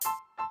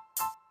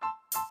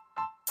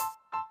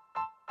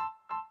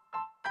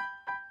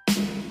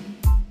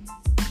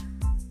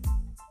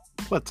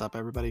What's up,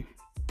 everybody?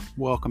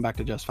 Welcome back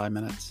to Just 5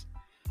 Minutes.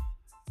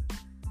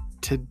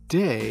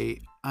 Today,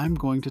 I'm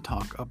going to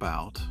talk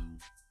about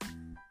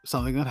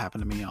something that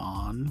happened to me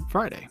on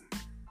Friday.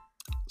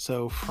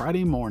 So,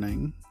 Friday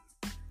morning,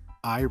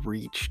 I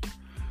reached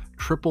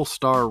triple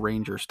star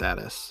ranger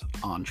status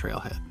on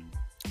Trailhead,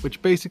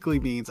 which basically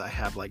means I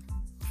have like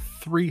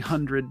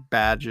 300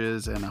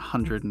 badges and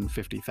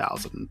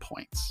 150,000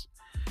 points.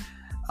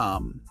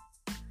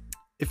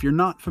 If you're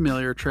not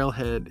familiar,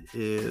 Trailhead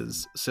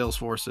is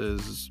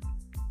Salesforce's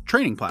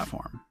training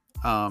platform,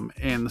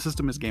 and the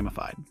system is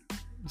gamified.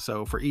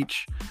 So for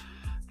each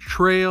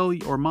trail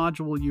or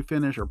module you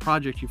finish or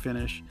project you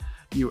finish,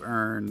 you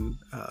earn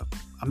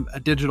a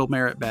digital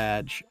merit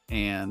badge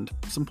and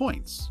some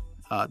points,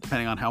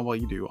 depending on how well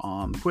you do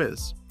on the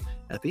quiz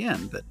at the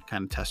end that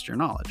kind of tests your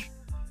knowledge.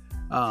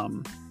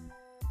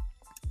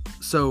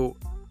 So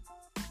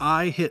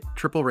I hit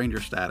triple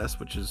ranger status,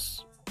 which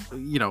is,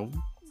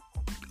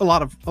 a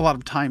lot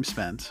of time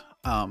spent.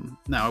 Now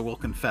I will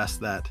confess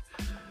that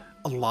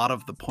a lot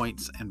of the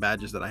points and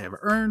badges that I have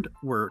earned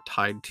were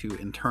tied to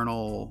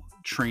internal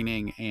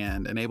training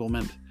and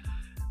enablement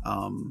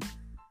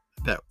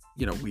that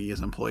we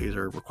as employees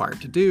are required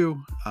to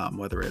do,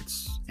 whether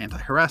it's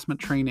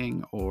anti-harassment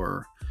training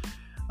or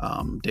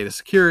data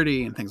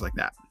security and things like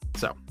that.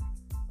 So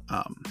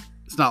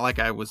it's not like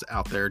I was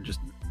out there just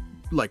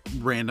like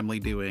randomly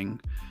doing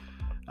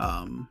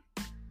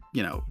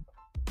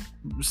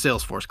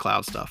Salesforce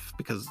cloud stuff,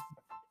 because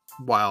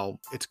while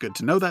it's good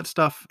to know that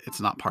stuff, it's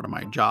not part of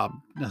my job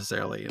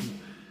necessarily, and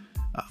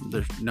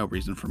there's no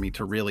reason for me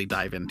to really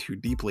dive in too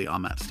deeply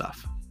on that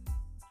stuff.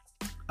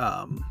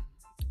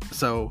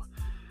 So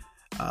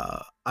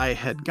I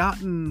had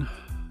gotten,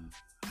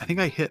 I think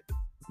I hit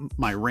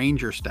my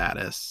ranger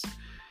status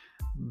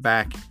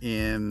back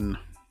in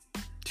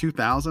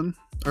 2000,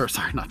 or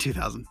sorry, not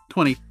 2000,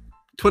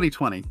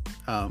 2020,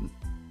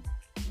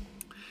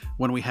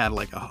 when we had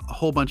like a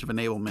whole bunch of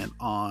enablement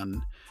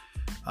on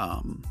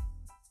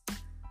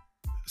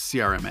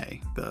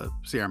CRMA, the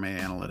CRMA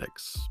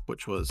Analytics,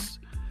 which was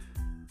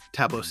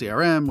Tableau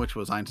CRM, which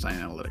was Einstein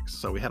Analytics.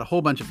 So we had a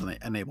whole bunch of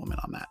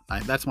enablement on that.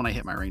 That's when I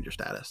hit my ranger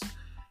status.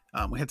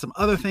 We had some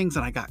other things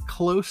and I got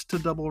close to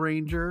double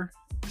ranger.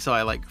 So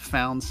I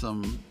found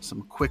some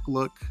quick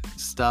look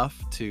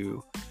stuff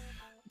to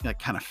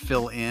kind of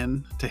fill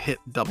in to hit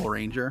double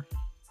ranger.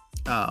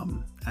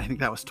 I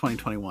think that was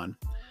 2021.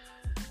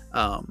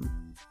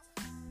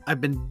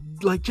 I've been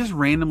just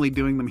randomly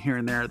doing them here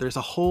and there. There's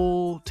a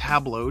whole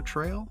Tableau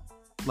trail.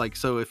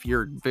 So if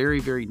you're very,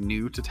 very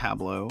new to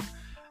Tableau,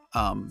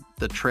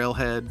 the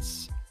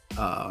trailheads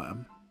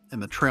and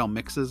the trail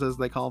mixes, as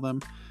they call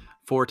them,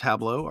 for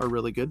Tableau are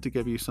really good to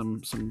give you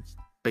some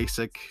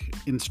basic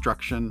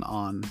instruction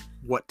on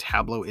what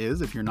Tableau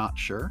is if you're not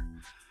sure.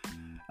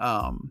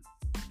 And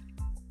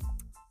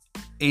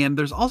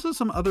there's also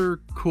some other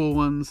cool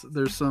ones.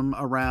 There's some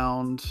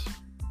around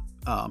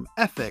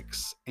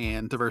ethics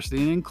and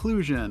diversity and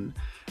inclusion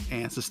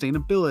and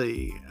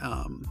sustainability,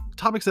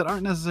 topics that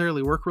aren't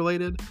necessarily work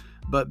related,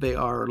 but they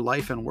are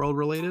life and world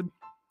related.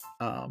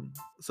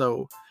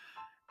 So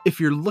if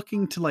you're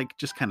looking to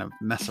just kind of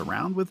mess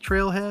around with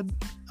Trailhead,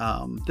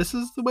 this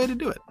is the way to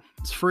do it.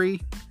 It's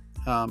free.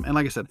 And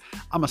like I said,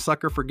 I'm a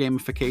sucker for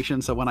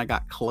gamification. So when I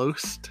got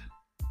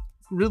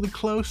really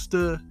close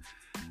to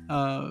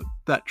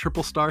that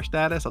triple star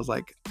status, I was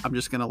like, I'm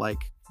just going to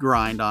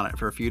grind on it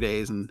for a few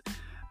days and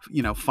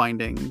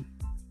finding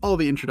all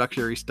the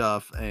introductory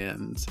stuff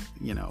and,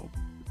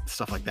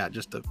 stuff like that,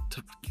 just to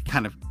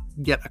kind of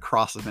get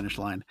across the finish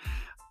line.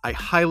 I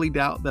highly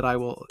doubt that I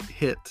will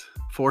hit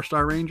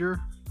 4-star ranger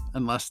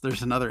unless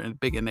there's another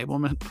big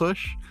enablement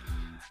push.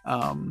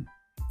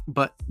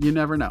 But you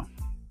never know.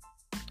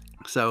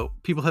 So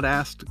people had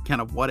asked kind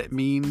of what it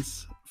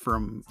means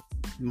from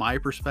my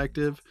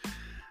perspective,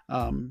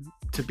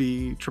 to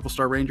be triple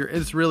star ranger.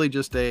 It's really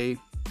just I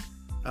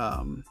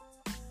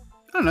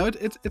don't know.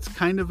 It's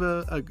kind of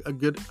a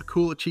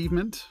cool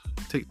achievement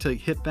to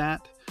hit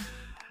that.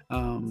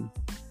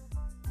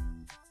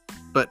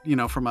 But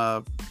from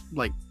a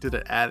did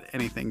it add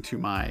anything to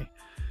my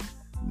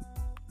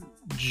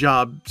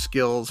job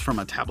skills from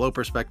a Tableau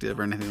perspective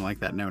or anything like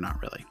that? No,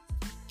 not really.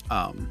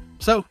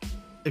 So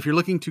if you're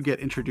looking to get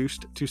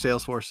introduced to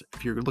Salesforce,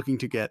 if you're looking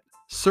to get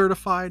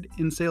certified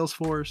in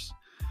Salesforce,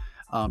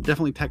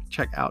 definitely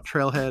check out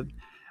Trailhead.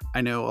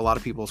 I know a lot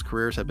of people's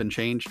careers have been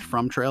changed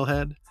from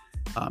Trailhead.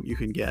 You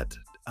can get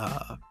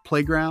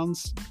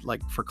playgrounds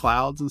for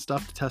clouds and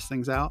stuff to test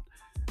things out.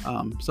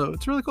 So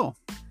it's really cool.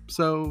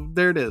 So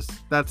there it is.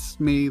 That's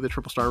me, the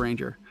triple star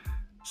ranger.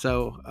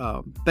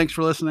 So thanks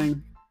for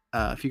listening.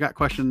 If you got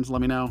questions,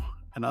 let me know.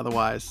 And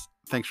otherwise,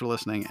 thanks for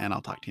listening, and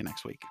I'll talk to you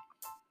next week.